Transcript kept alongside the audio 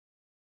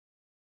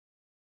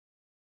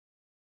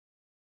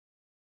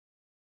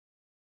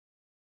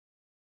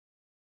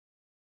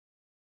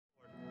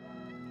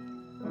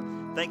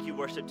Thank you,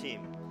 worship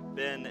team,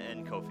 Ben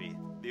and Kofi,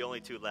 the only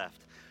two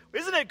left.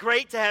 Isn't it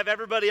great to have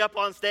everybody up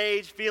on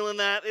stage feeling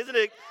that? Isn't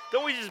it?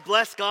 Don't we just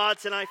bless God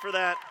tonight for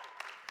that?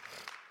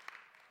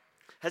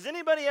 Has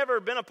anybody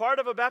ever been a part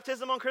of a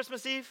baptism on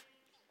Christmas Eve?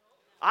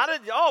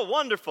 Oh,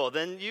 wonderful.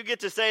 Then you get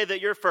to say that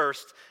your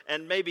first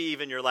and maybe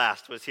even your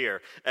last was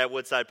here at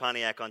Woodside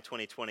Pontiac on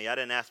 2020. I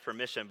didn't ask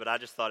permission, but I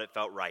just thought it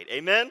felt right.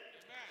 Amen?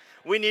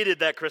 We needed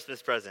that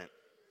Christmas present.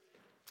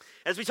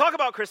 As we talk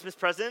about Christmas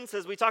presents,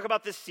 as we talk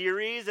about this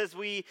series, as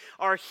we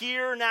are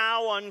here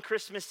now on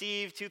Christmas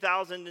Eve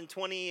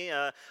 2020,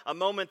 a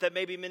moment that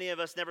maybe many of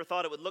us never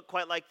thought it would look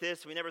quite like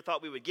this. We never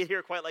thought we would get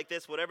here quite like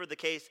this, whatever the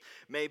case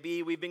may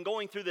be. We've been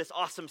going through this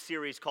awesome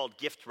series called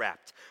Gift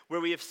Wrapped,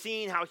 where we have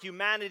seen how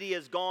humanity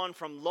has gone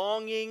from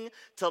longing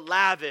to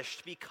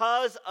lavished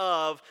because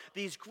of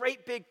these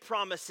great big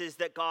promises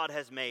that God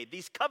has made,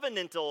 these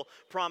covenantal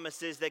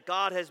promises that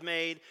God has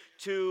made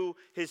to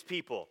his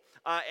people.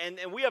 And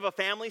we have a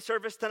family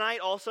service tonight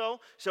also.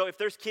 So if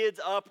there's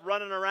kids up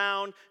running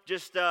around,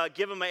 just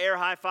give them an air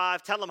high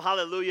five, tell them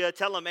hallelujah,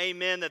 tell them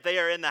amen that they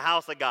are in the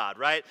house of God,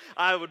 right?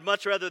 I would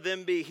much rather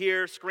them be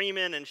here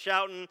screaming and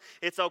shouting.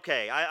 It's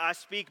okay. I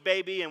speak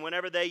baby, and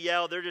whenever they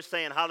yell, they're just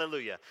saying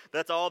hallelujah.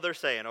 That's all they're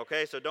saying,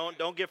 okay? So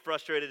don't get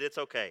frustrated. It's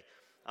okay.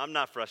 I'm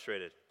not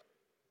frustrated.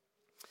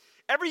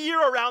 Every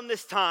year around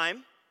this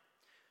time,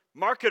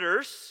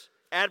 marketers,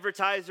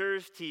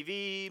 advertisers,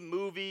 TV,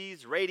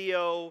 movies,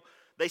 radio,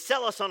 they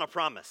sell us on a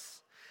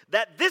promise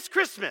that this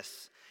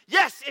Christmas,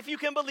 yes, if you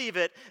can believe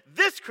it,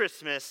 this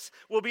Christmas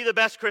will be the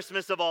best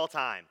Christmas of all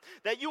time.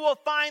 That you will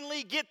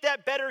finally get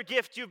that better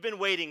gift you've been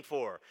waiting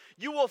for.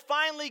 You will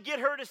finally get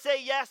her to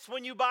say yes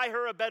when you buy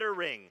her a better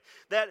ring.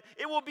 That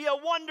it will be a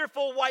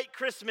wonderful white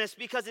Christmas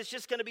because it's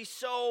just going to be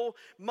so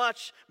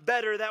much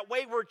better. That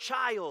wayward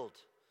child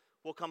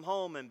will come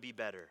home and be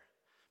better.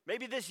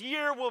 Maybe this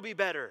year will be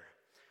better.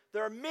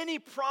 There are many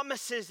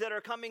promises that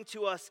are coming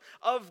to us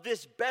of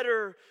this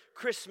better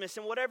Christmas.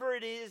 And whatever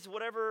it is,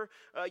 whatever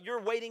you're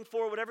waiting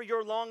for, whatever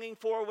you're longing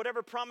for,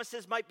 whatever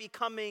promises might be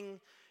coming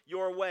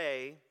your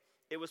way,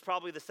 it was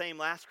probably the same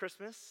last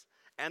Christmas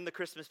and the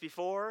Christmas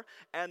before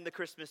and the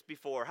Christmas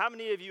before. How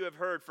many of you have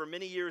heard for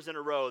many years in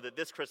a row that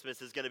this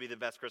Christmas is going to be the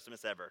best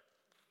Christmas ever?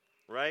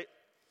 Right?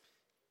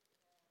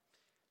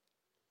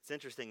 It's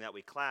interesting that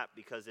we clap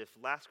because if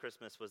last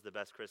Christmas was the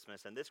best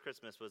Christmas and this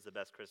Christmas was the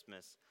best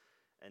Christmas,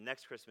 and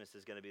next Christmas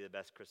is going to be the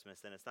best Christmas,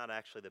 then it's not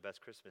actually the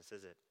best Christmas,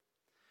 is it?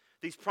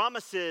 These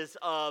promises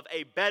of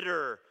a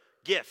better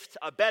gift,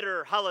 a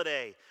better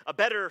holiday, a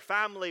better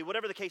family,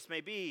 whatever the case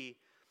may be,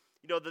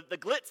 you know, the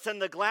glitz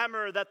and the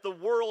glamour that the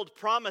world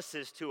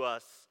promises to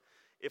us,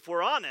 if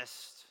we're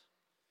honest,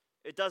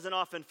 it doesn't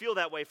often feel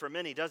that way for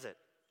many, does it?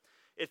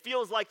 It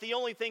feels like the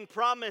only thing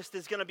promised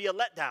is going to be a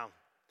letdown.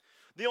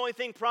 The only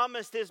thing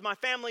promised is my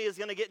family is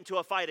going to get into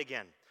a fight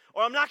again.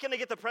 Or I'm not going to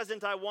get the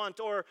present I want,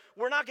 or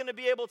we're not going to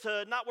be able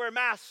to not wear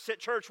masks at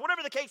church,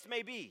 whatever the case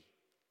may be.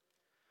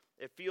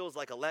 It feels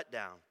like a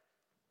letdown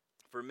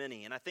for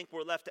many. And I think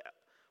we're left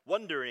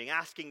wondering,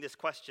 asking this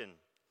question,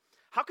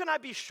 how can I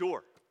be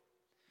sure?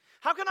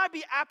 How can I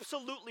be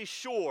absolutely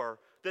sure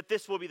that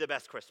this will be the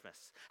best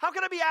Christmas? How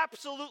can I be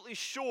absolutely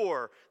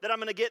sure that I'm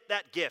going to get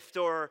that gift,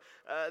 or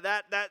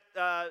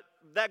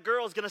that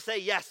girl's going to say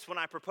yes when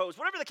I propose,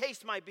 whatever the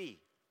case might be?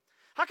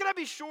 How can I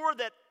be sure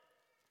that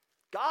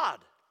God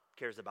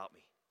cares about me?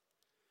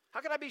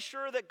 How can I be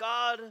sure that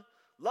God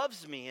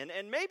loves me?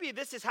 And maybe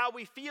this is how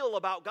we feel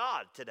about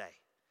God today.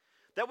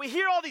 That we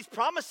hear all these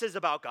promises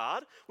about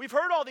God. We've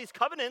heard all these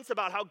covenants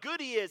about how good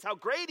he is, how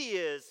great he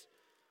is.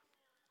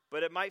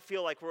 But it might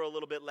feel like we're a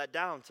little bit let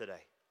down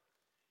today.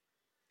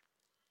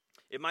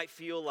 It might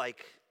feel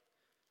like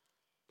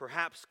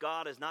perhaps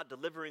God is not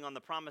delivering on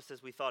the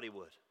promises we thought he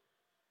would.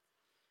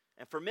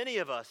 And for many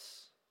of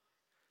us,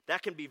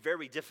 that can be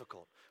very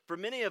difficult. For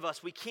many of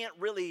us, we can't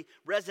really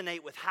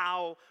resonate with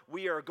how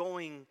we are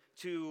going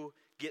to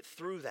get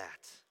through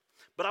that.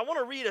 But I want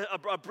to read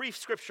a brief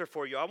scripture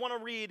for you. I want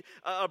to read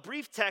a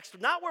brief text,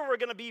 not where we're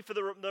going to be for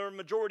the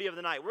majority of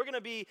the night. We're going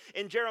to be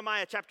in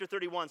Jeremiah chapter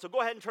 31. So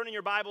go ahead and turn in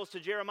your Bibles to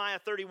Jeremiah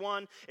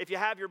 31. If you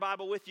have your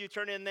Bible with you,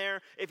 turn in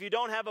there. If you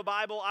don't have a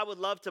Bible, I would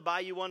love to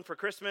buy you one for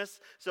Christmas.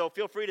 So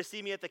feel free to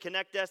see me at the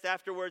Connect desk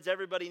afterwards.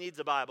 Everybody needs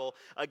a Bible.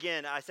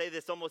 Again, I say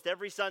this almost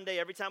every Sunday,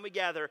 every time we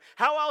gather.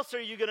 How else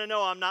are you going to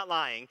know I'm not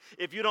lying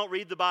if you don't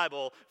read the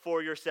Bible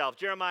for yourself?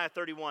 Jeremiah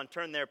 31,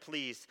 turn there,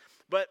 please.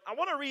 But I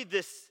want to read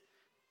this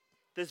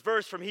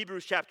verse from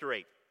Hebrews chapter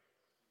 8.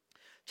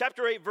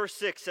 Chapter 8, verse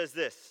 6 says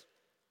this.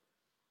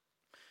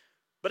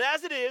 But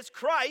as it is,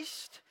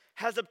 Christ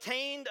has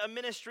obtained a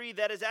ministry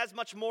that is as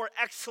much more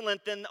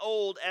excellent than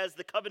old as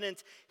the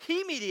covenant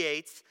he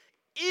mediates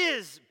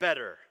is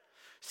better,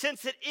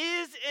 since it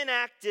is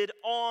enacted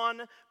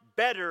on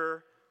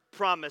better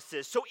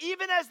promises. So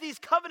even as these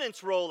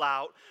covenants roll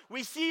out,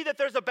 we see that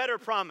there's a better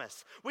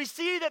promise. We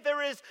see that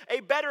there is a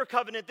better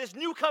covenant, this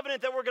new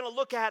covenant that we're going to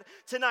look at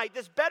tonight,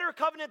 this better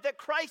covenant that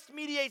Christ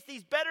mediates,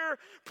 these better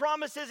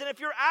promises. And if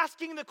you're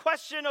asking the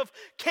question of,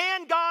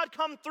 can God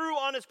come through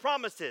on his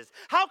promises?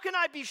 How can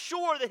I be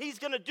sure that he's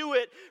going to do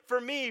it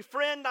for me?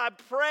 Friend, I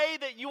pray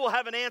that you will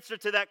have an answer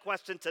to that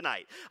question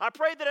tonight. I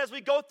pray that as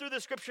we go through the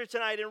scripture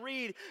tonight and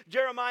read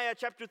Jeremiah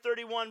chapter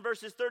 31,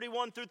 verses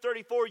 31 through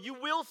 34, you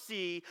will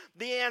see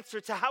the answer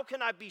to how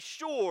can I be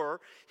sure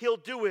he'll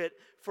do it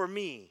for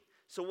me.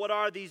 So what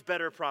are these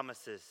better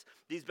promises?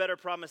 These better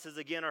promises,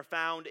 again, are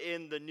found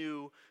in the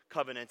new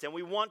covenant. And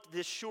we want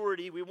this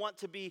surety. We want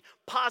to be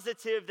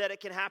positive that it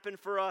can happen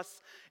for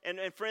us. And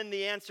friend,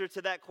 the answer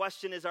to that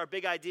question is our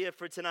big idea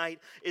for tonight,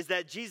 is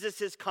that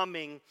Jesus'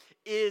 coming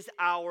is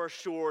our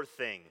sure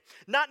thing.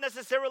 Not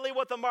necessarily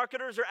what the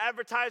marketers or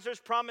advertisers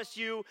promise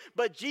you,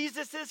 but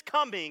Jesus'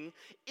 coming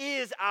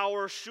is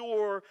our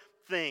sure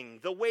thing.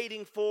 The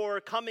waiting for,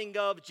 coming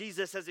of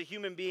Jesus as a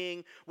human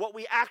being, what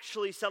we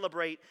actually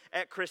celebrate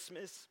at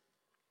Christmas.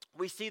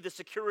 We see the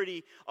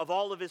security of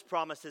all of his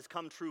promises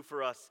come true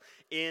for us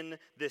in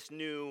this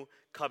new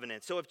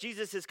covenant. So if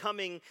Jesus'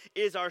 coming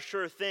is our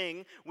sure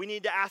thing, we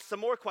need to ask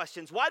some more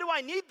questions. Why do I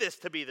need this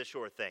to be the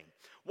sure thing?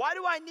 Why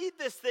do I need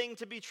this thing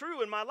to be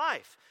true in my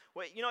life?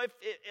 Well, if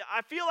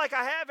I feel like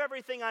I have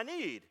everything I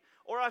need,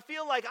 or I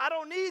feel like I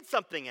don't need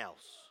something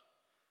else.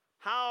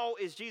 How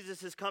is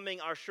Jesus'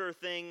 coming our sure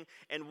thing,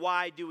 and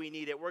why do we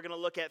need it? We're going to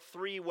look at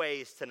three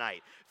ways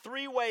tonight.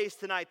 Three ways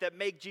tonight that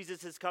make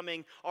Jesus'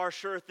 coming our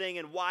sure thing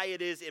and why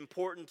it is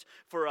important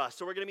for us.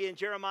 So we're going to be in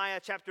Jeremiah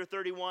chapter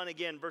 31,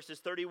 again, verses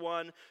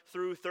 31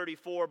 through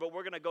 34. But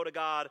we're going to go to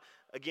God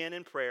again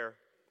in prayer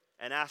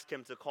and ask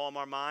him to calm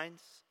our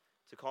minds,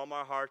 to calm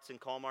our hearts, and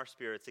calm our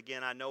spirits.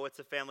 Again, I know it's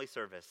a family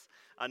service.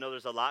 I know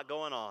there's a lot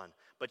going on,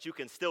 but you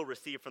can still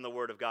receive from the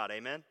Word of God.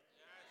 Amen?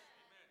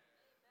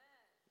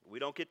 We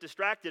don't get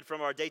distracted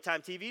from our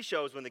daytime TV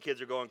shows when the kids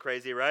are going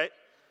crazy, right?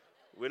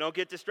 We don't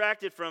get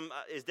distracted from,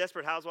 is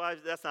Desperate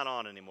Housewives? That's not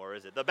on anymore,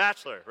 is it? The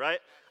Bachelor, right?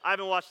 I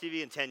haven't watched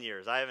TV in 10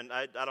 years. I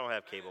don't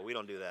have cable. We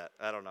don't do that.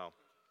 I don't know.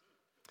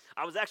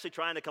 I was actually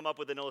trying to come up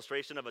with an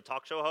illustration of a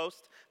talk show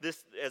host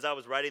as I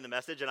was writing the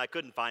message, and I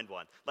couldn't find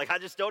one. I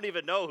just don't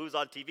even know who's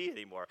on TV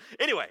anymore.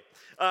 Anyway,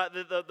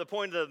 the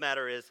point of the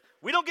matter is,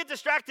 we don't get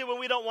distracted when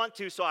we don't want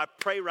to, so I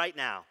pray right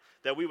now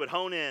that we would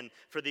hone in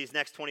for these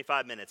next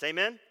 25 minutes.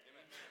 Amen?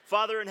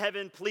 Father in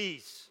heaven,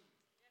 please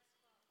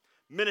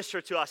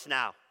minister to us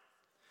now.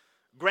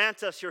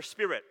 Grant us your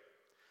spirit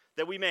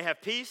that we may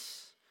have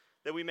peace,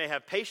 that we may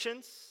have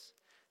patience,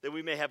 that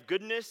we may have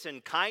goodness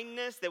and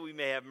kindness, that we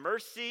may have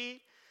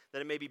mercy,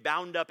 that it may be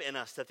bound up in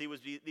us, that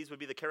these would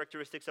be the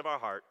characteristics of our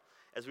heart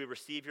as we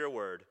receive your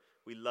word.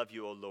 We love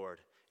you, O Lord,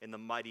 in the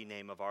mighty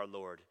name of our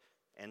Lord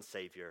and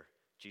Savior,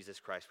 Jesus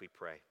Christ, we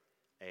pray.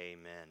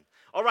 Amen.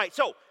 All right,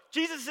 so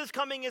Jesus'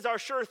 coming is our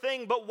sure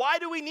thing, but why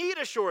do we need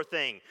a sure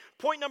thing?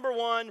 Point number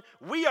one,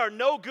 we are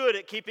no good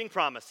at keeping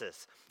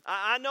promises.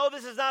 I know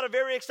this is not a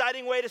very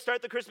exciting way to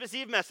start the Christmas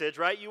Eve message,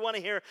 right? You want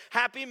to hear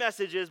happy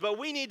messages, but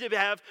we need to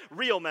have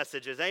real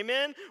messages,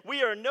 amen?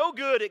 We are no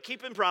good at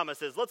keeping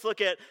promises. Let's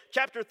look at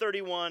chapter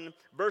 31,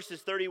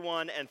 verses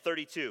 31 and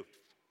 32.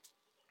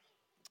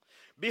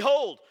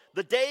 Behold,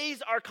 the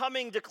days are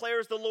coming,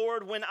 declares the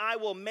Lord, when I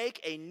will make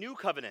a new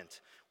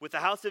covenant with the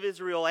house of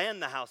Israel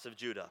and the house of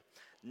Judah.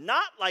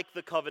 Not like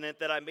the covenant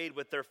that I made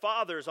with their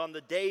fathers on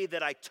the day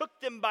that I took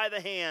them by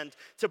the hand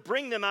to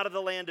bring them out of the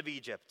land of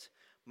Egypt.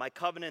 My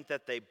covenant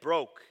that they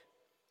broke,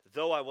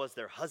 though I was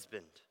their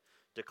husband,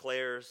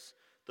 declares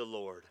the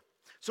Lord.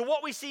 So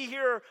what we see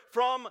here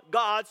from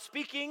God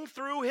speaking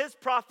through his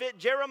prophet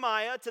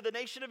Jeremiah to the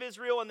nation of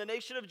Israel and the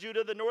nation of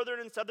Judah, the northern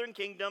and southern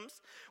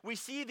kingdoms, we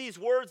see these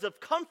words of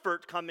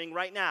comfort coming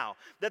right now,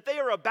 that they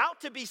are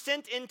about to be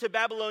sent into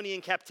Babylonian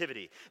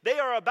captivity. They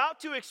are about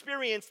to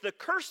experience the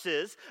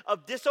curses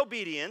of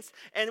disobedience,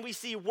 and we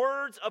see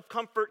words of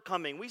comfort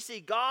coming. We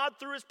see God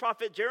through his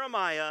prophet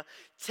Jeremiah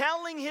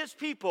telling his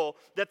people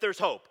that there's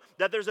hope,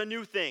 that there's a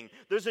new thing,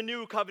 there's a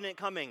new covenant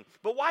coming.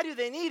 But why do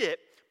they need it?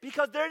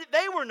 Because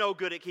they were no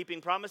good at keeping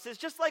promises,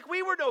 just like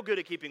we were no good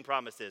at keeping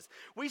promises.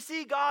 We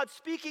see God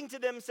speaking to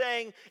them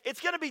saying,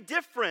 it's going to be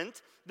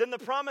different than the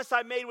promise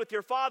I made with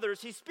your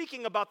fathers. He's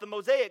speaking about the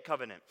Mosaic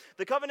covenant,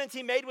 the covenant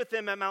he made with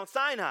them at Mount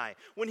Sinai,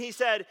 when he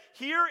said,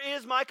 here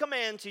is my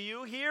command to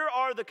you, here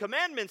are the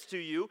commandments to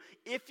you.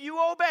 If you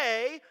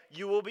obey,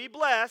 you will be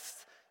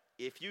blessed.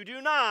 If you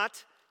do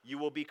not, you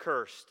will be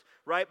cursed.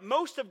 Right?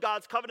 Most of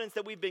God's covenants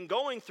that we've been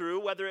going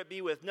through, whether it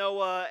be with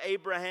Noah,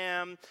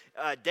 Abraham,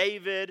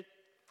 David,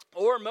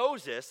 or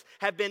Moses,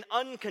 have been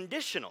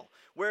unconditional.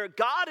 where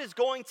God is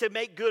going to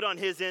make good on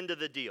his end of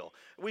the deal.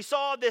 We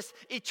saw this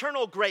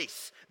eternal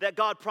grace that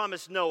God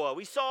promised Noah.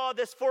 We saw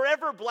this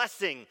forever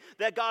blessing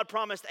that God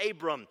promised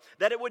Abram,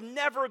 that it would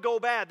never go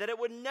bad, that it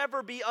would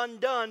never be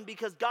undone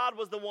because God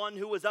was the one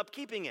who was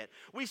upkeeping it.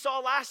 We saw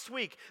last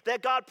week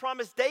that God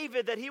promised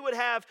David that he would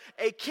have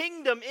a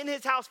kingdom in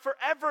his house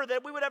forever,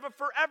 that we would have a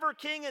forever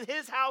king and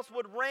his house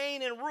would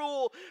reign and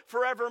rule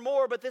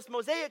forevermore. But this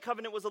Mosaic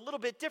covenant was a little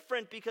bit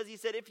different because he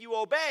said, if you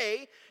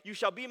obey, you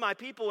shall be my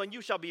people and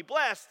you shall be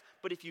blessed.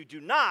 But if you do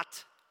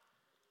not,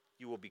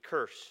 you will be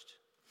cursed.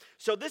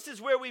 So this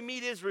is where we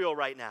meet Israel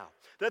right now,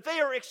 that they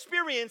are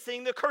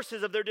experiencing the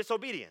curses of their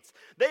disobedience.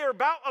 They are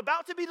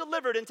about to be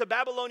delivered into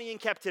Babylonian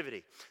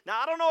captivity. Now,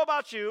 I don't know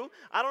about you.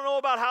 I don't know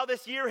about how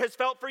this year has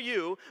felt for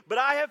you, but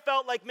I have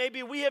felt like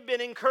maybe we have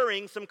been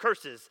incurring some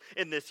curses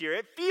in this year.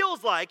 It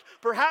feels like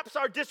perhaps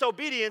our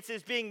disobedience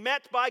is being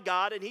met by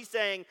God, and he's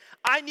saying,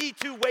 I need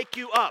to wake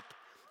you up.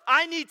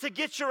 I need to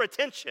get your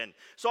attention.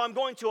 So I'm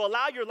going to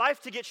allow your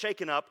life to get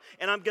shaken up,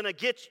 and I'm going to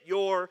get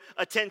your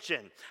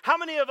attention. How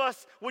many of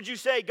us would you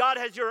say God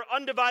has your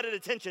undivided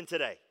attention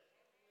today?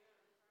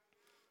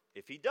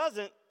 If he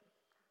doesn't,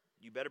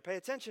 you better pay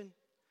attention.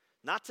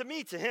 Not to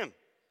me, to him.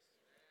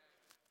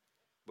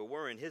 But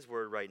we're in his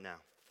word right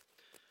now.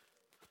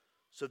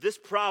 So this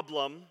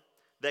problem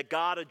that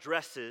God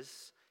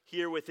addresses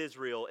here with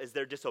Israel is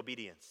their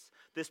disobedience.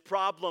 This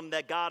problem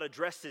that God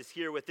addresses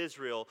here with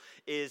Israel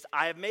is,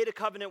 I have made a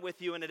covenant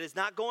with you and it is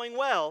not going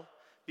well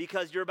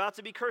because you're about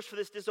to be cursed for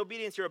this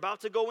disobedience. You're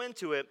about to go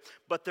into it,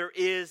 but there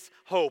is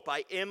hope.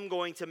 I am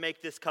going to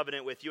make this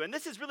covenant with you. And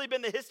this has really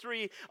been the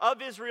history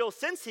of Israel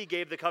since he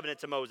gave the covenant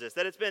to Moses,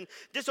 that it's been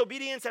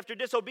disobedience after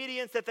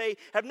disobedience, that they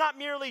have not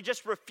merely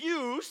just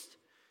refused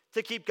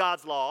to keep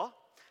God's law,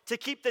 to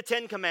keep the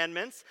 10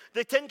 Commandments.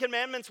 The 10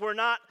 Commandments were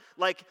not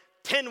like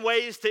 10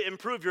 ways to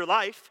improve your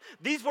life.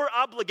 These were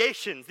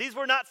obligations. These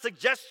were not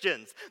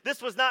suggestions. This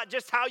was not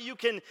just how you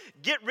can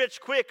get rich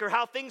quick or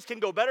how things can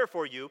go better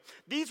for you.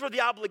 These were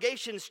the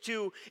obligations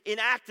to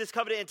enact this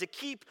covenant and to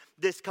keep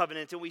this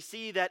covenant. And we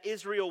see that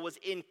Israel was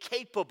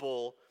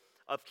incapable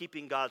of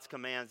keeping God's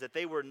commands, that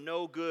they were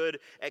no good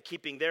at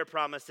keeping their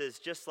promises,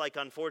 just like,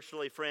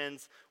 unfortunately,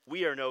 friends,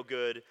 we are no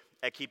good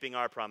at keeping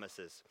our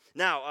promises.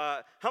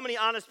 Now, how many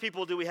honest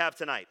people do we have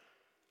tonight?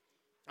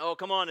 Oh,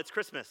 come on, it's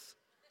Christmas.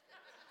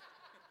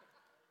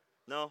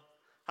 No?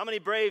 How many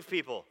brave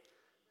people?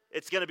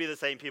 It's going to be the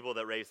same people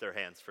that raise their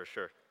hands for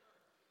sure.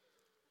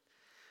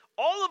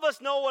 All of us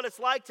know what it's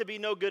like to be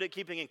no good at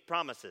keeping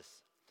promises.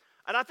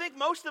 And I think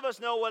most of us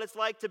know what it's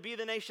like to be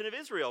the nation of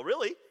Israel,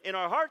 really, in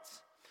our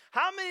hearts.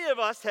 How many of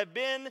us have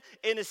been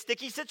in a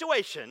sticky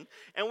situation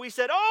and we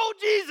said, oh,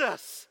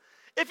 Jesus,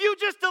 if you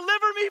just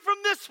deliver me from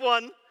this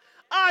one,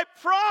 I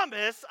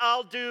promise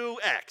I'll do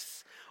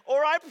X.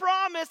 Or I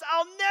promise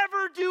I'll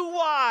never do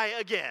Y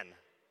again.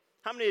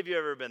 How many of you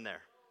have ever been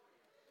there?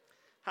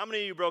 How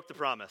many of you broke the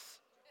promise?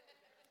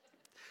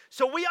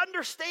 So we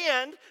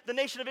understand the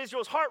nation of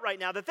Israel's heart right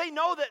now, that they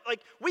know that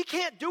we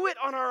can't do it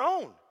on our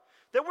own.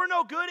 That we're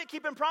no good at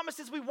keeping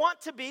promises. We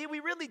want to be. We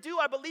really do.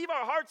 I believe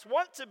our hearts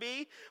want to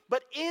be.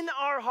 But in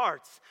our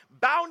hearts,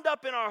 bound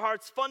up in our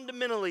hearts,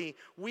 fundamentally,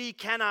 we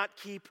cannot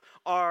keep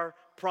our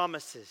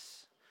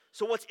promises.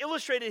 So what's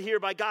illustrated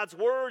here by God's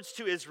words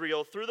to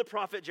Israel through the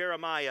prophet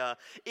Jeremiah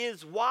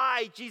is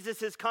why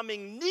Jesus'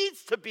 coming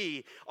needs to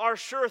be our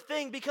sure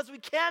thing, because we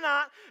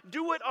cannot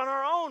do it on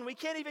our own. We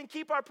can't even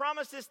keep our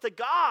promises to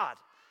God.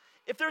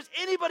 If there's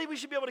anybody we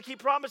should be able to keep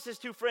promises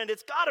to, friend,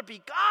 it's got to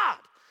be God.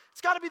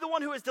 It's got to be the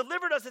one who has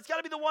delivered us. It's got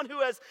to be the one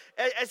who has,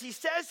 as he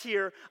says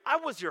here, I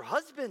was your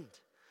husband.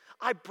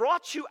 I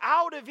brought you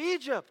out of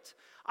Egypt.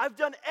 I've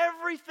done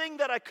everything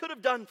that I could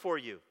have done for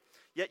you,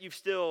 yet you've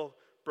still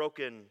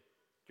broken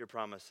your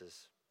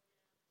promises.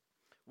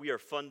 We are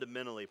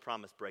fundamentally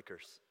promise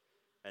breakers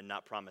and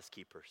not promise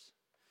keepers.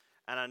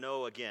 And I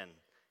know, again,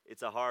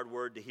 it's a hard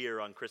word to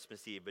hear on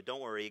Christmas Eve, but don't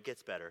worry, it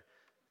gets better.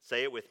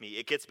 Say it with me.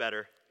 It gets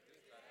better.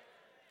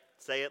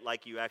 Say it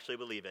like you actually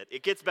believe it.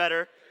 It gets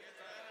better.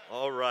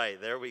 All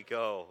right, there we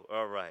go.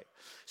 All right.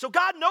 So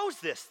God knows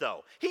this,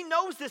 though. He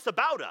knows this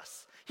about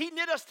us. He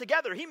knit us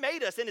together. He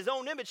made us in his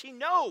own image. He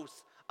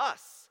knows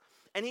us.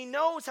 And he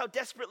knows how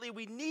desperately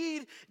we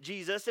need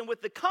Jesus. And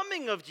with the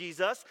coming of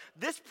Jesus,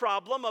 this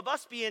problem of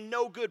us being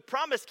no good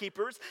promise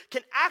keepers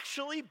can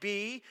actually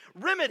be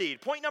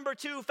remedied. Point number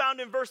 2, found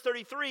in verse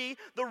 33,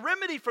 the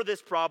remedy for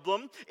this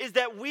problem is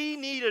that we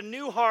need a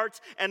new heart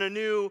and a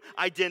new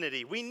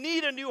identity. We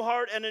need a new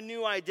heart and a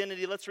new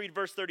identity. Let's read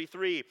verse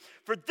 33.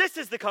 For this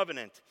is the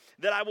covenant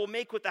that I will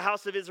make with the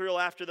house of Israel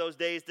after those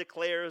days,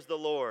 declares the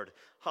Lord.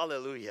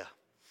 Hallelujah.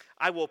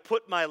 I will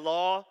put my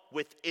law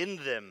within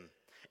them,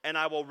 and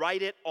I will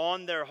write it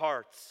on their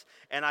hearts,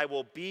 and I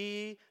will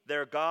be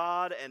their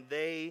God, and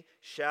they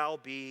shall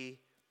be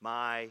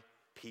my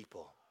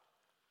people.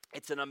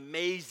 It's an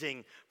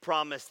amazing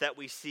promise that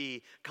we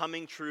see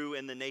coming true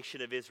in the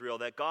nation of Israel,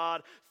 that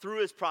God,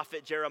 through his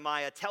prophet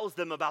Jeremiah, tells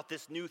them about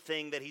this new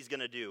thing that he's going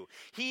to do.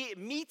 He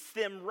meets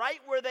them right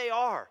where they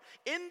are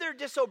in their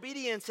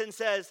disobedience and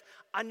says,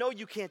 I know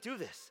you can't do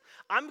this.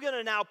 I'm going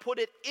to now put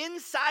it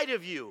inside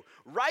of you,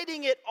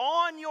 writing it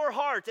on your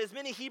heart, as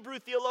many Hebrew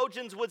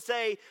theologians would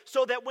say,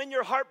 so that when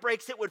your heart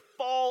breaks, it would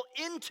fall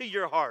into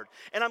your heart.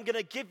 And I'm going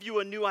to give you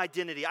a new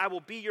identity. I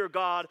will be your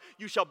God.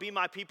 You shall be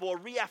my people. A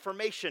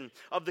reaffirmation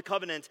of the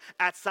covenant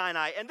at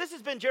Sinai. And this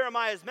has been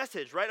Jeremiah's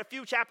message, right? A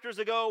few chapters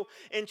ago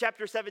in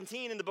chapter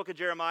 17 in the book of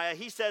Jeremiah,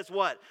 he says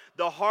what?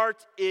 The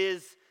heart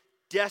is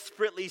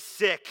desperately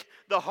sick.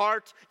 The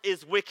heart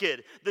is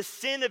wicked. The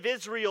sin of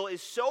Israel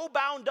is so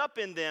bound up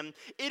in them,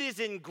 it is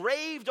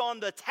engraved on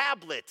the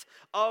tablet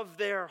of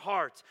their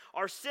heart.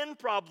 Our sin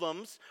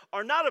problems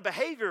are not a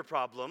behavior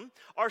problem.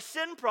 Our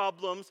sin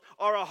problems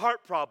are a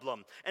heart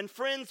problem. And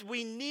friends,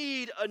 we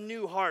need a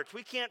new heart.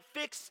 We can't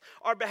fix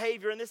our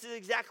behavior, and this is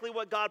exactly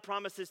what God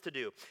promises to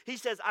do. He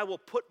says, I will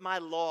put my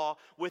law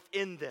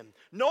within them.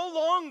 No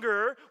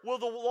longer will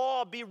the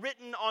law be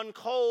written on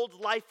cold,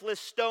 lifeless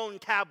stone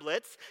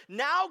tablets.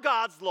 Now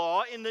God's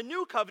law in the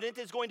new covenant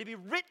is going to be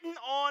written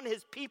on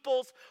his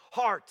people's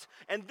heart.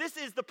 And this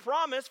is the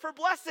promise for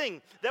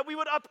blessing, that we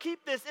would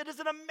upkeep this. It is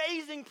an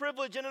amazing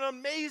privilege and an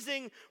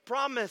amazing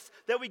promise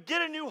that we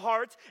get a new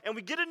heart and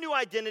we get a new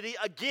identity.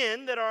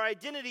 Again, that our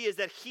identity is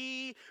that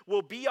he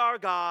will be our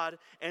God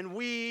and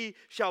we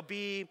shall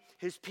be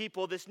his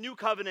people. This new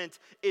covenant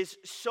is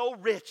so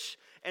rich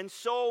and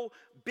so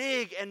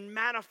big and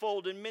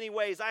manifold in many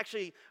ways.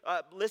 Actually,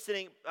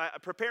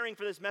 preparing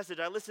for this message,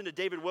 I listened to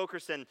David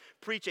Wilkerson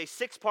preach a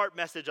 6-part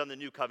message on the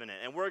new covenant,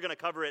 and we're going to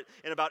cover it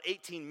in about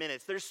 18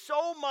 minutes. There's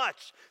so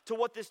much to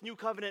what this new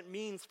covenant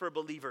means for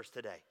believers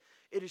today.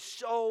 It is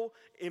so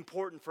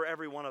important for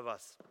every one of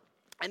us.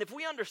 And if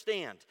we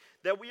understand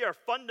that we are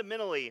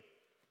fundamentally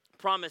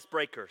promise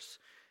breakers,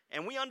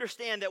 and we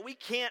understand that we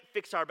can't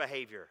fix our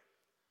behavior,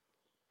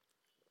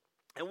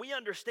 and we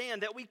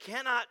understand that we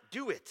cannot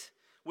do it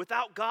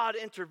without God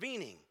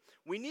intervening.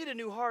 We need a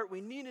new heart.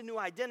 We need a new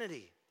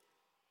identity.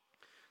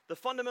 The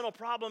fundamental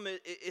problem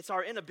is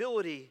our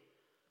inability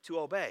to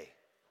obey.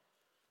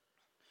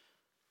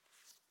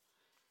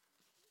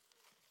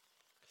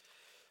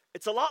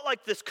 It's a lot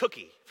like this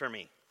cookie for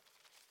me.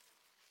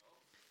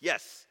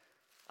 Yes,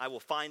 I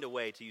will find a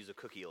way to use a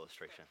cookie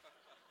illustration.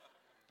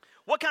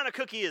 What kind of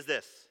cookie is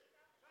this?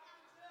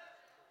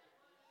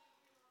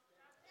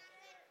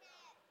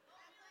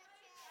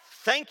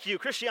 Thank you,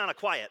 Christiana,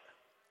 quiet.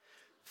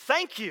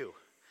 Thank you,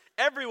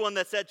 everyone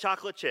that said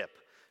chocolate chip,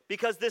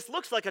 because this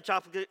looks like a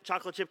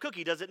chocolate chip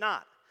cookie, does it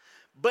not?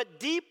 But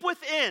deep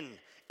within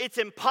its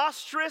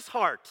imposterous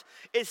heart,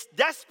 its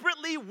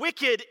desperately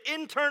wicked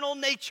internal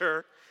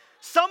nature,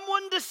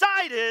 someone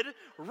decided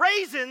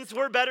raisins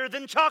were better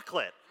than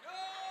chocolate.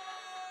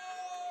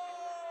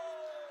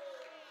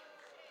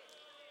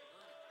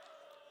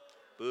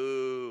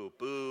 Boo,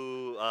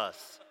 boo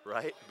us,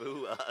 right?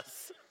 Boo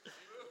us.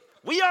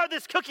 We are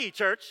this cookie,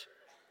 church,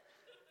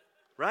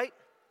 right?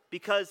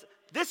 Because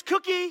this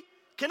cookie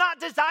cannot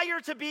desire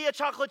to be a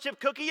chocolate chip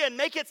cookie and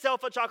make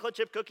itself a chocolate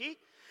chip cookie.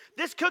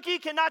 This cookie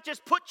cannot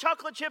just put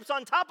chocolate chips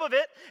on top of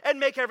it and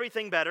make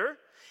everything better.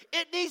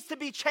 It needs to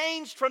be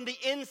changed from the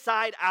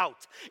inside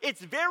out.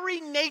 Its very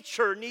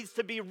nature needs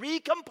to be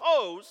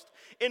recomposed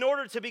in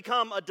order to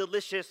become a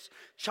delicious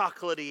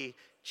chocolatey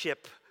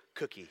chip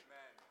cookie.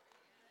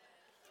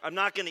 I'm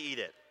not going to eat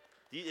it.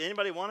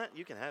 Anybody want it?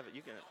 You can have it.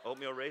 You can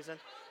oatmeal raisin.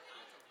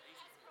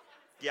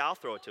 Yeah, I'll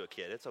throw it to a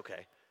kid. It's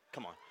okay.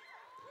 Come on.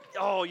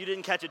 Oh, you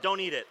didn't catch it. Don't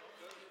eat it.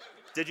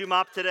 Did you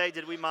mop today?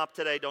 Did we mop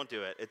today? Don't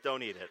do it.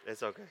 Don't eat it.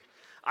 It's okay.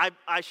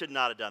 I should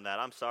not have done that.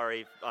 I'm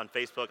sorry. On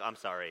Facebook, I'm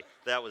sorry.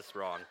 That was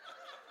wrong.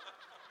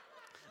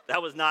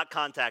 That was not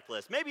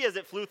contactless. Maybe as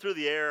it flew through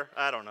the air.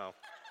 I don't know.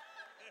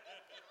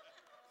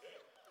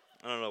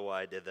 I don't know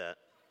why I did that.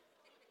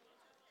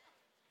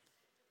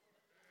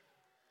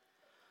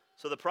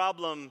 So the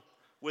problem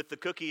with the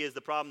cookie is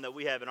the problem that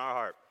we have in our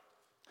heart.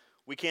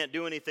 We can't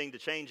do anything to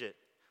change it.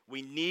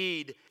 We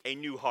need a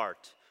new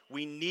heart.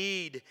 We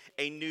need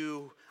a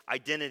new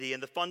identity.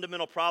 And the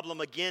fundamental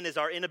problem, again, is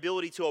our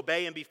inability to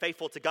obey and be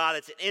faithful to God.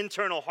 It's an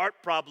internal heart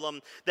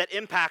problem that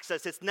impacts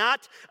us. It's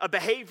not a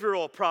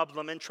behavioral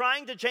problem. And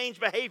trying to change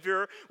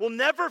behavior will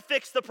never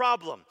fix the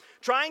problem.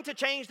 Trying to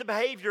change the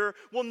behavior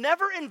will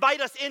never invite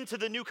us into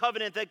the new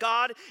covenant that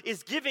God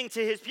is giving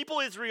to his people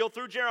Israel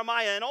through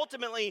Jeremiah and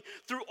ultimately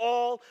through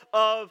all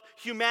of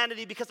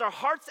humanity, because our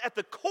hearts at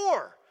the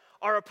core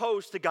are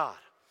opposed to God.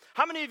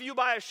 How many of you,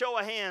 by a show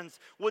of hands,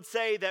 would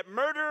say that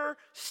murder,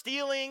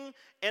 stealing,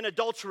 and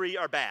adultery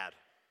are bad?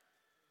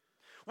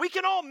 We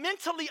can all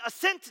mentally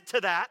assent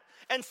to that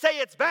and say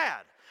it's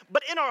bad.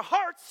 But in our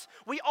hearts,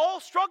 we all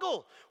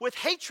struggle with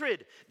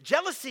hatred,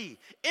 jealousy,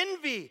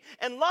 envy,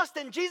 and lust.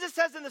 And Jesus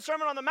says in the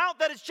Sermon on the Mount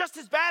that it's just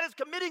as bad as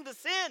committing the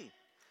sin.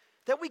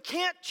 That we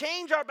can't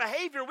change our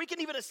behavior. We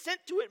can even assent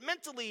to it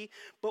mentally,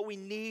 but we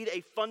need a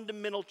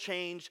fundamental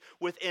change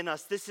within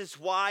us. This is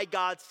why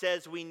God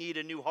says we need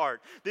a new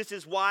heart. This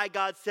is why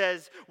God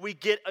says we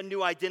get a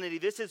new identity.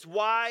 This is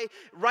why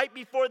right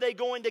before they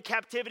go into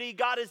captivity,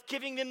 God is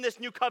giving them this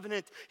new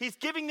covenant. He's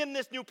giving them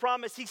this new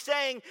promise. He's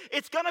saying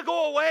it's going to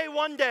go away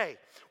one day.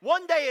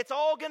 One day it's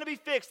all going to be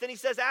fixed. And he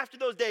says after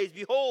those days,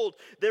 behold,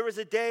 there is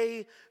a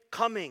day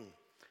coming.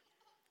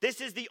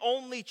 This is the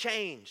only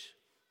change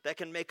that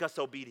can make us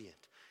obedient.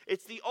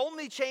 It's the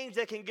only change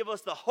that can give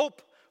us the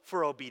hope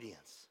for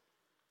obedience,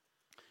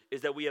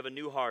 is that we have a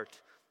new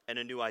heart and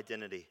a new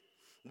identity.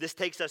 This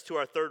takes us to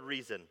our third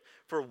reason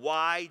for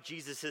why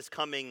Jesus'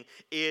 coming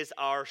is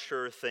our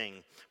sure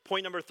thing.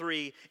 Point number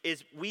 3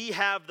 is we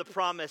have the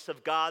promise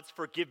of God's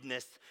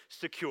forgiveness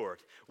secured.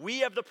 We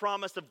have the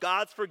promise of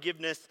God's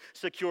forgiveness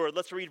secured.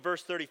 Let's read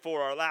verse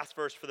 34, our last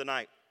verse for the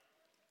night.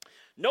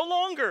 No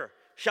longer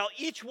shall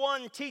each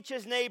one teach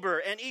his neighbor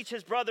and each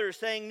his brother,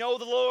 saying, know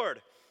the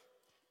Lord,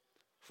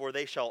 for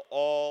they shall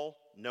all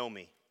know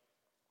me,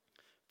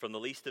 from the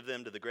least of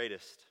them to the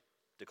greatest,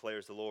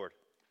 declares the Lord.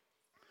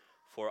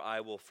 For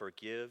I will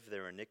forgive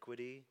their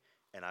iniquity,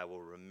 and I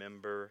will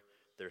remember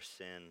their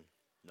sin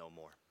no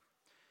more.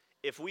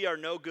 If we are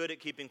no good at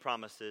keeping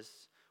promises,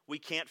 we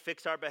can't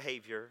fix our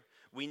behavior,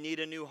 we need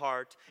a new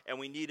heart, and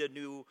we need a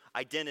new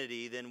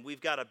identity, then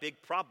we've got a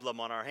big problem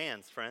on our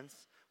hands, friends.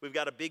 We've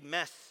got a big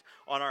mess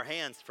on our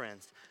hands,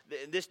 friends.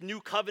 This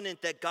new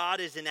covenant that God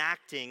is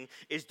enacting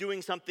is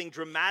doing something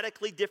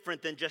dramatically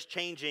different than just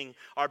changing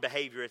our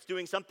behavior. It's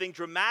doing something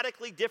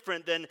dramatically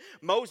different than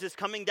Moses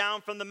coming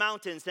down from the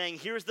mountain saying,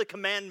 here's the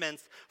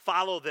commandments,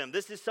 follow them.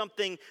 This is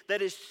something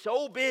that is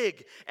so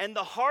big, and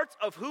the heart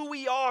of who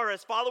we are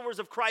as followers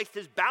of Christ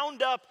is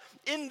bound up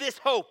in this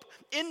hope,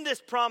 in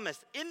this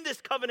promise, in this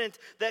covenant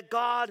that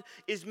God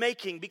is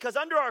making. Because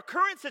under our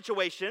current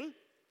situation,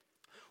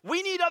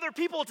 we need other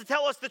people to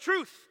tell us the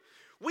truth.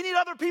 We need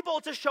other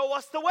people to show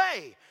us the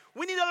way.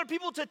 We need other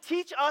people to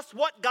teach us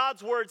what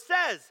God's word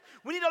says.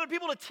 We need other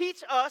people to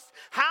teach us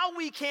how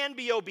we can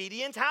be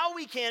obedient, how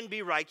we can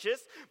be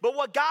righteous. But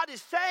what God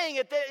is saying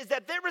is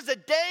that there is a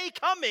day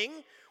coming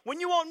when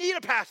you won't need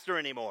a pastor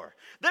anymore.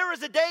 There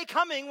is a day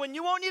coming when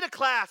you won't need a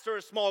class or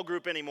a small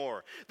group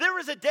anymore. There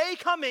is a day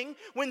coming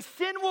when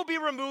sin will be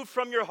removed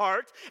from your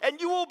heart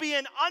and you will be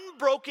in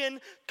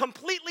unbroken,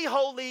 completely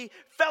holy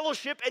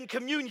fellowship and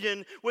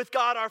communion with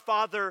God our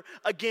Father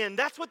again.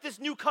 That's what this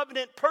new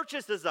covenant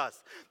purchases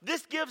us.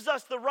 This gives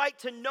us the right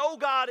to know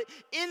God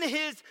in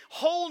his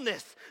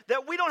wholeness,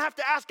 that we don't have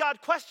to ask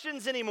God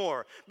questions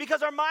anymore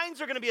because our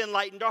minds are going to be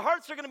enlightened, our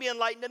hearts are going to be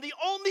enlightened, and the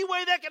only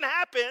way that can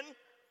happen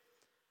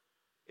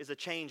is a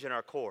change in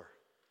our core,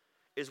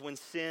 is when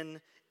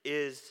sin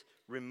is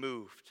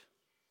removed.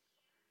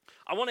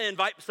 I want to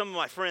invite some of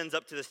my friends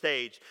up to the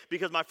stage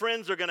because my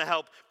friends are going to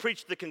help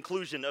preach the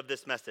conclusion of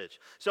this message.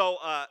 So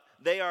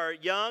they are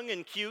young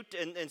and cute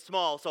and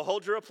small, so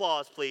hold your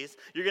applause, please.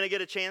 You're going to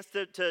get a chance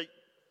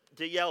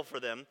to yell for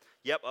them.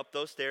 Yep, up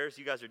those stairs.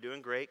 You guys are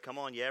doing great. Come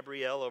on, yeah,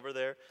 Brielle over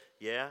there.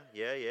 Yeah,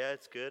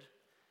 it's good.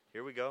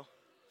 Here we go.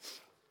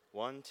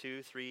 1,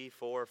 2, 3,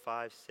 4,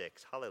 5,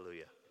 6.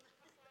 Hallelujah.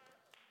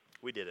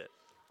 We did it.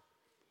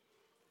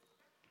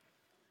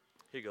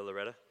 Here you go,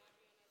 Loretta.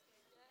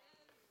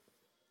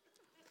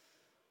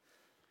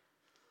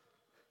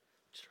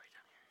 Just right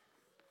down here.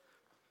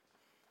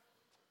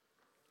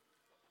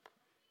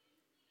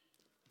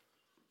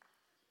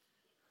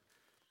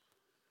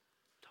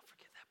 Don't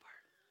forget that part.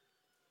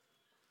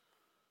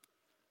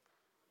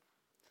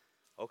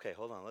 Okay,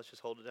 hold on. Let's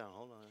just hold it down.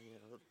 Hold on.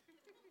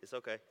 It's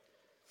okay.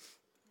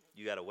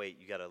 You got to wait.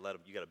 You got to let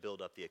them. You got to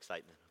build up the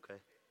excitement, okay?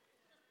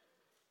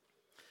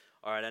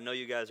 All right, I know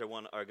you guys are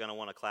going to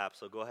want to clap,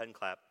 so go ahead and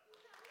clap.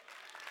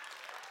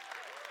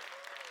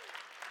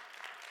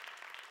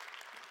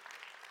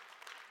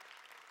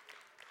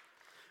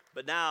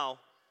 But now,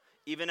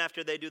 even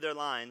after they do their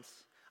lines,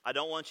 I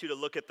don't want you to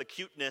look at the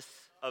cuteness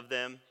of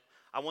them.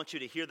 I want you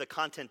to hear the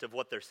content of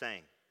what they're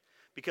saying.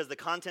 Because the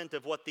content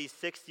of what these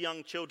 6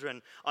 young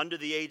children under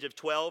the age of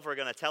 12 are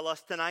going to tell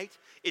us tonight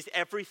is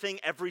everything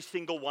every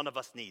single one of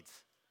us needs.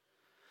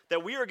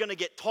 That we are going to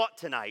get taught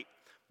tonight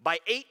by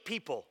 8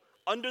 people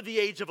under the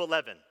age of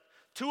 11.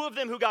 2 of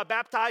them who got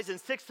baptized and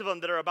 6 of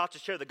them that are about to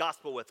share the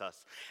gospel with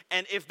us.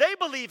 And if they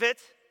believe it,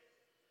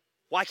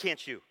 why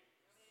can't you?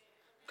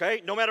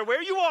 Okay? No matter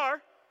where you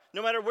are,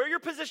 no matter where your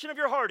position of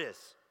your heart is,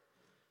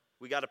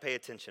 we got to pay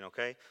attention,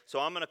 okay? So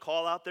I'm going to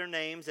call out their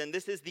names, and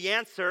this is the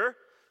answer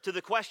to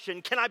the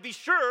question, can I be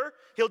sure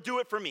he'll do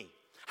it for me?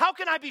 How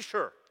can I be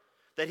sure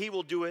that he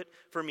will do it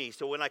for me?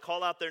 So when I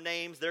call out their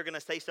names, they're going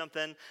to say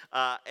something.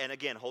 And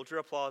again, hold your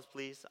applause,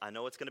 please. I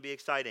know it's going to be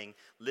exciting.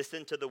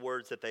 Listen to the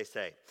words that they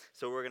say.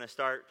 So we're going to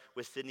start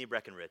with Sydney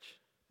Breckenridge.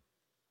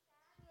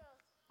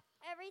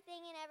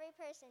 Everything and every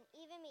person,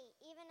 even me,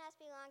 even us,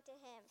 belong to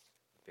him.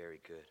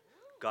 Very good.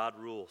 God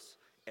rules.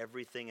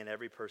 Everything and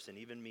every person,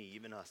 even me,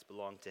 even us,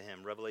 belong to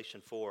him.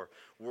 Revelation 4,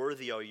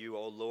 worthy are you,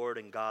 O Lord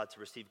and God, to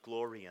receive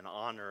glory and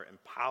honor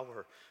and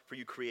power, for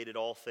you created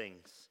all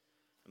things.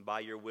 And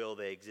by your will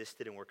they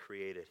existed and were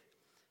created.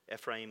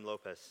 Ephraim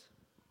Lopez.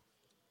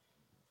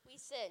 We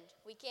sinned.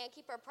 We can't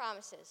keep our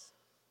promises.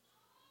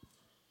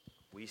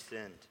 We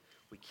sinned.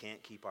 We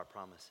can't keep our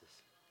promises.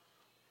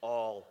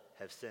 All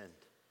have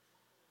sinned.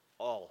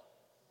 All.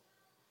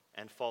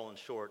 And fallen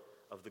short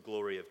of the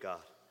glory of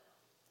God.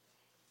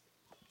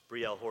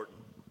 Brielle Horton.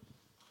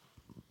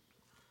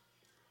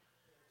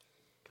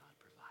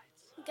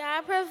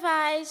 God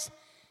provides.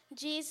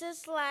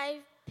 Jesus'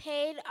 life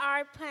paid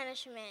our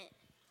punishment.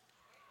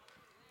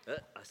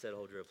 I said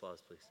hold your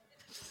applause, please.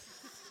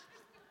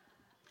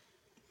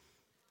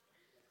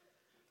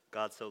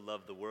 God so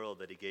loved the world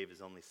that he gave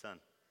his only son,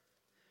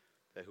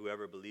 that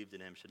whoever believed in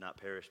him should not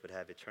perish but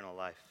have eternal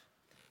life.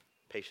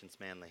 Patience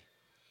Manley.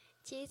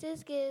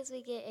 Jesus gives,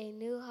 we get a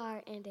new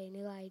heart and a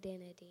new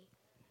identity.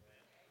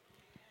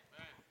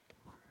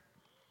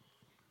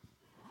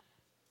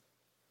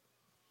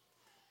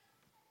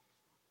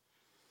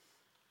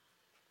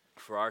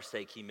 For our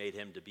sake, he made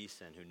him to be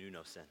sin who knew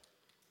no sin,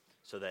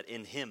 so that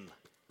in him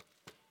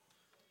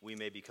we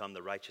may become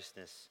the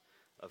righteousness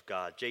of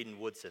God. Jaden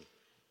Woodson.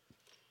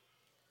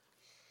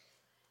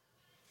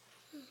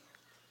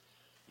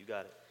 You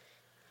got it.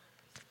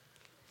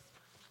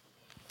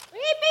 We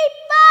be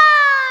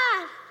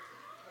born!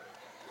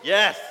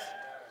 Yes.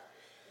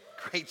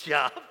 Great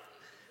job.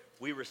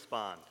 We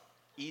respond.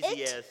 Easy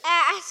It's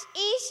as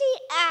easy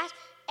as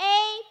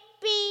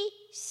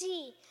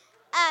ABC.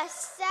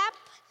 Accept,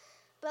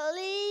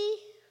 believe,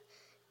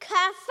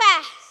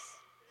 confess.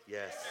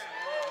 Yes.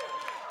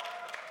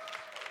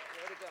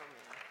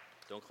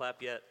 Don't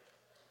clap yet.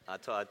 I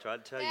tried to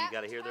tell you, you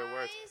got to hear their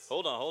words.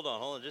 Hold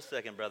on. Just a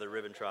second, Brother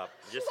Ribbentrop.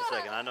 Just a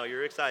second. I know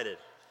you're excited.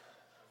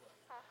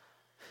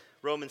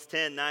 Romans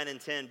 10, 9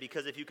 and 10,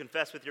 because if you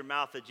confess with your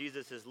mouth that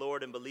Jesus is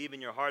Lord and believe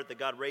in your heart that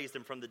God raised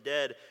him from the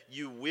dead,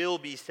 you will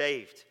be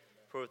saved.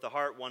 For with the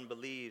heart one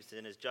believes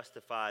and is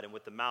justified, and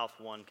with the mouth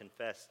one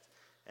confessed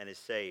and is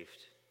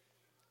saved.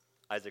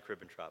 Isaac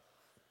Ribbentrop.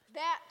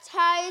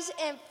 Baptize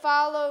and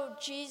follow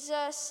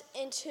Jesus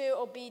into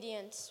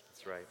obedience.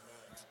 That's right.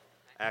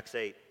 Acts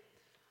 8.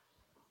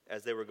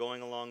 As they were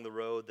going along the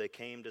road, they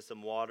came to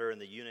some water, and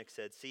the eunuch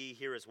said, "See,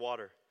 here is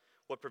water.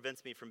 What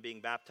prevents me from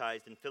being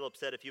baptized?" And Philip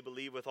said, "If you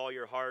believe with all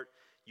your heart,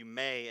 you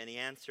may." And he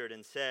answered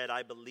and said,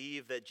 "I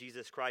believe that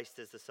Jesus Christ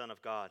is the Son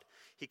of God."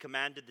 He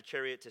commanded the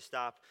chariot to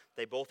stop.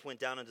 They both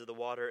went down into the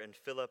water, and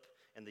Philip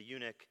and the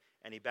eunuch,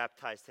 and he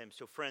baptized him.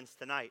 So friends,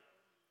 tonight,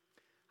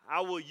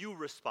 how will you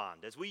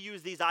respond? As we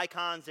use these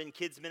icons in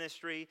kids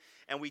ministry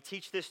and we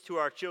teach this to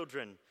our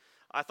children,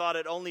 I thought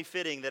it only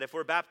fitting that if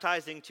we're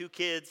baptizing 2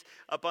 kids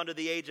up under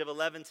the age of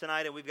 11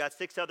 tonight, and we've got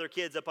 6 other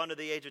kids up under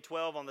the age of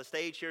 12 on the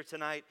stage here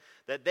tonight,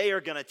 that they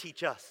are going to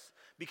teach us.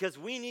 Because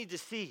we need to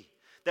see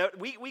that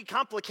we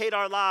complicate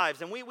our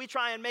lives, and we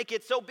try and make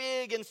it so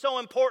big and so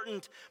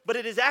important, but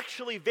it is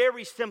actually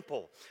very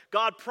simple.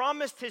 God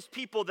promised his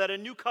people that a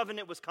new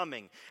covenant was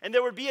coming, and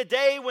there would be a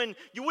day when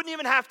you wouldn't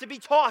even have to be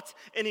taught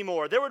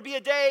anymore. There would be a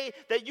day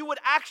that you would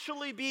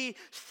actually be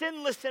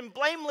sinless and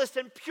blameless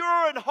and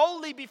pure and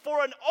holy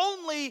before an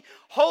only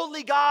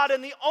holy God,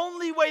 and the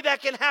only way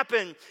that can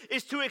happen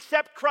is to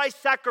accept Christ's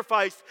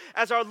sacrifice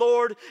as our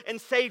Lord and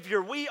Savior.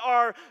 We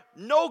are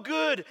no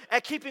good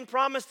at keeping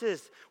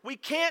promises. We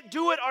can't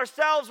do it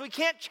ourselves. We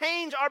can't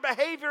change our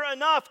behavior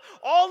enough.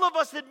 All of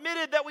us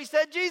admitted that we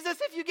said, "Jesus,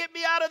 if you get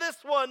me out of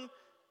this one,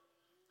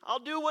 I'll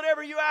do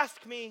whatever you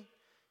ask me."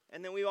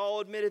 And then we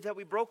all admitted that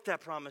we broke that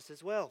promise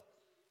as well.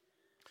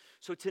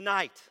 So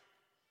tonight,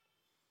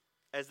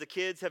 as the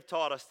kids have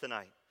taught us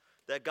tonight,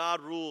 that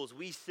God rules,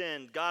 we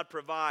sin, God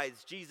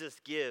provides,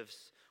 Jesus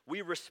gives,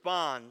 we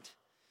respond,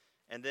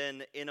 and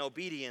then in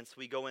obedience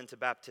we go into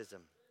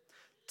baptism.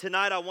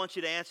 Tonight, I want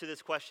you to answer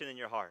this question in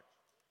your heart.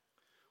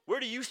 Where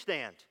do you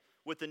stand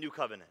with the new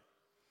covenant?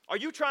 Are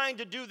you trying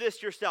to do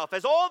this yourself?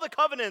 As all the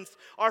covenants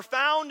are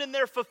found in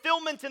their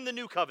fulfillment in the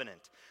new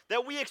covenant,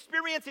 that we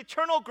experience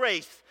eternal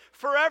grace,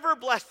 forever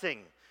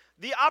blessing,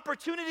 the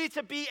opportunity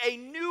to be a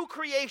new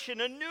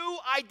creation, a new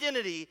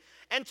identity,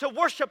 and to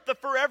worship the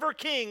forever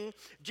King,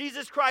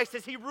 Jesus Christ,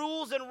 as he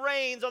rules and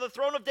reigns on the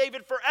throne of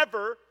David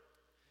forever.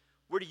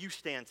 Where do you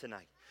stand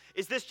tonight?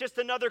 Is this just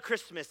another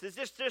Christmas? Is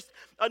this just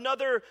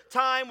another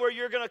time where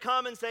you're going to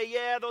come and say,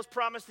 "Yeah, those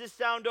promises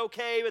sound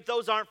okay, but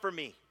those aren't for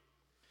me"?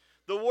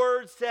 The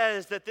word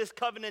says that this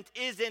covenant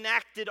is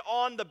enacted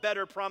on the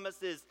better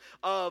promises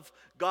of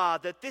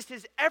God, that this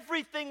is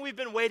everything we've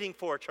been waiting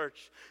for,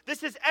 church.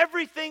 This is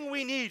everything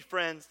we need,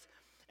 friends,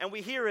 and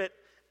we hear it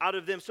out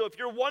of them. So if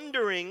you're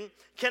wondering,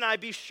 can I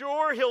be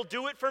sure he'll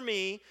do it for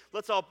me?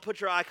 Let's all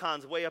put your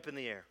icons way up in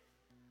the air.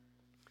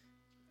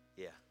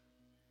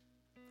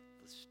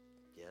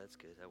 Yeah, that's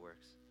good. That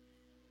works.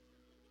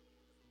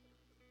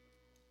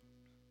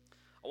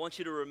 I want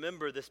you to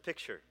remember this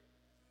picture.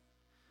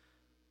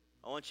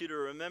 I want you to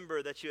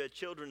remember that you had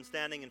children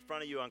standing in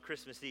front of you on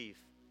Christmas Eve,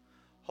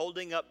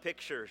 holding up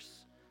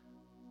pictures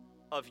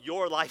of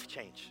your life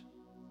change,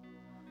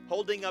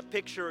 holding up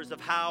pictures of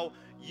how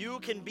you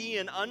can be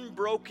in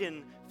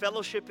unbroken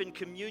fellowship and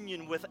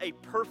communion with a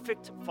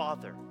perfect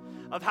Father,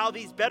 of how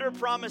these better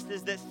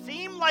promises that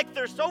seem like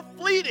they're so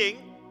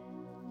fleeting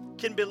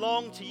can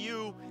belong to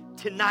you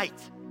tonight.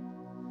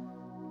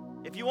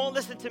 If you won't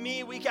listen to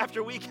me week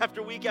after week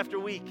after week after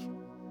week,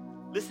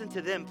 listen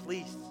to them,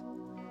 please.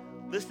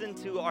 Listen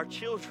to our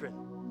children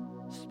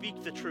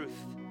speak the truth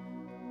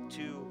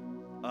to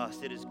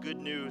us. It is good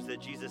news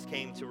that Jesus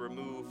came to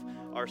remove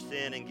our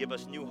sin and give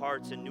us new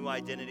hearts and new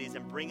identities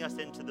and bring us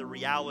into the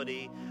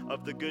reality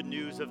of the good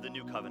news of the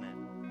new covenant.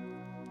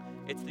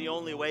 It's the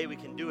only way we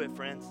can do it,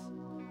 friends.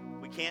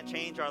 We can't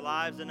change our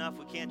lives enough.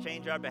 We can't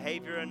change our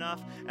behavior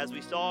enough. As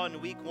we saw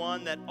in week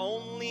 1, that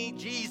only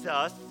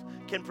Jesus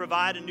can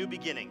provide a new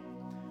beginning.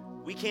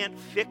 We can't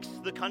fix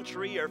the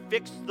country or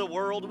fix the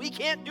world. We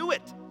can't do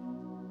it.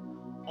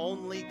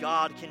 Only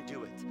God can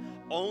do it.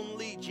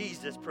 Only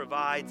Jesus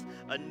provides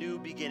a new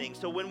beginning.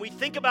 So when we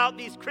think about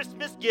these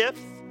Christmas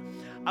gifts,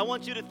 I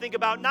want you to think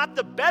about not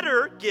the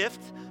better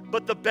gift,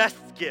 but the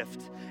best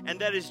gift. And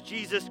that is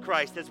Jesus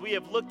Christ. As we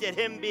have looked at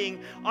him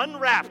being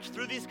unwrapped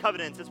through these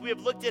covenants, as we have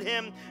looked at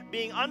him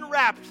being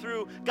unwrapped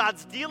through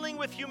God's dealing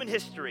with human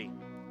history,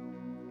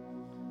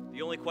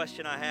 the only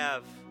question I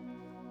have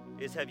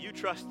is, have you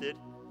trusted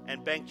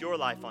and banked your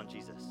life on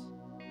Jesus?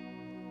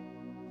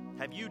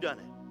 Have you done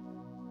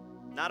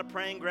it? Not a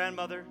praying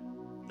grandmother,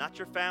 not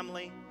your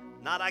family,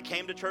 not I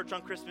came to church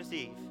on Christmas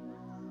Eve.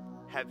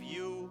 Have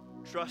you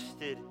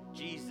trusted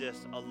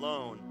Jesus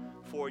alone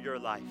for your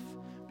life?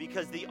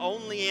 Because the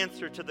only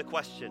answer to the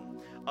question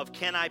of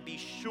can I be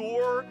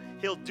sure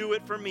he'll do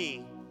it for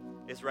me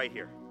is right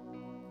here.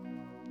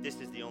 This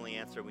is the only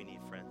answer we need,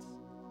 friends.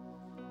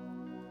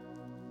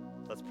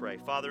 Let's pray.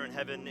 Father in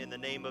heaven, in the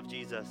name of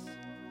Jesus,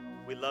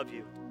 we love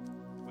you.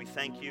 We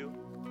thank you.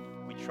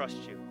 We trust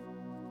you.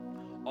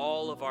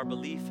 All of our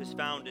belief is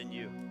found in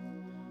you.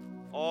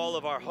 All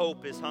of our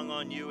hope is hung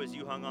on you as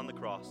you hung on the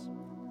cross.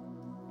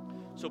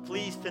 So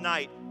please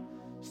tonight,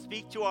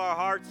 speak to our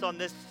hearts on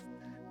this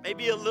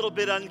maybe a little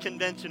bit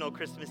unconventional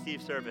Christmas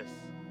Eve service.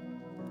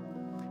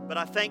 But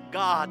I thank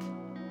God,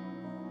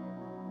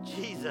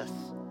 Jesus,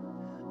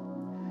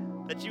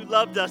 that you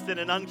loved us in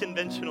an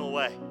unconventional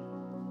way.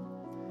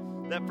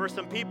 That for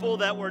some people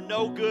that were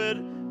no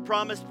good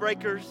promise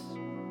breakers,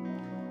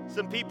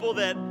 some people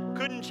that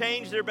couldn't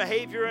change their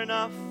behavior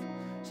enough,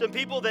 some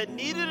people that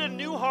needed a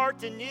new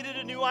heart and needed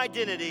a new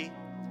identity,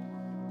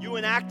 you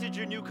enacted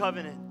your new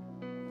covenant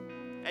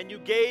and you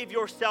gave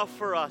yourself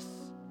for us.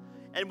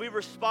 And we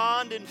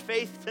respond in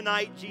faith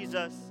tonight,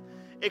 Jesus,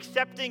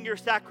 accepting your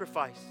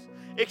sacrifice,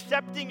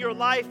 accepting your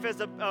life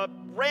as a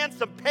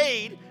ransom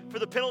paid for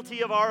the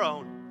penalty of our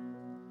own.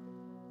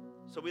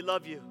 So we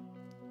love you.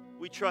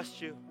 We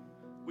trust you.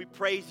 We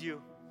praise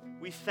you.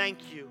 We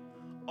thank you.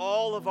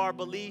 All of our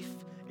belief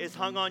is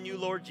hung on you,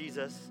 Lord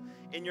Jesus.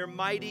 In your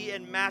mighty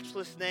and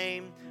matchless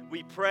name,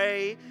 we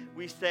pray.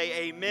 We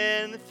say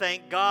amen.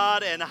 Thank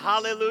God and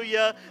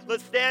hallelujah.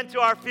 Let's stand to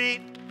our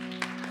feet.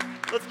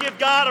 Let's give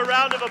God a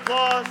round of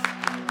applause.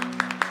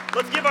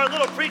 Let's give our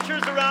little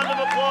preachers a round of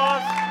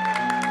applause.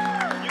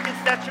 You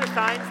can set your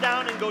signs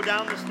down and go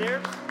down the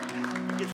stairs.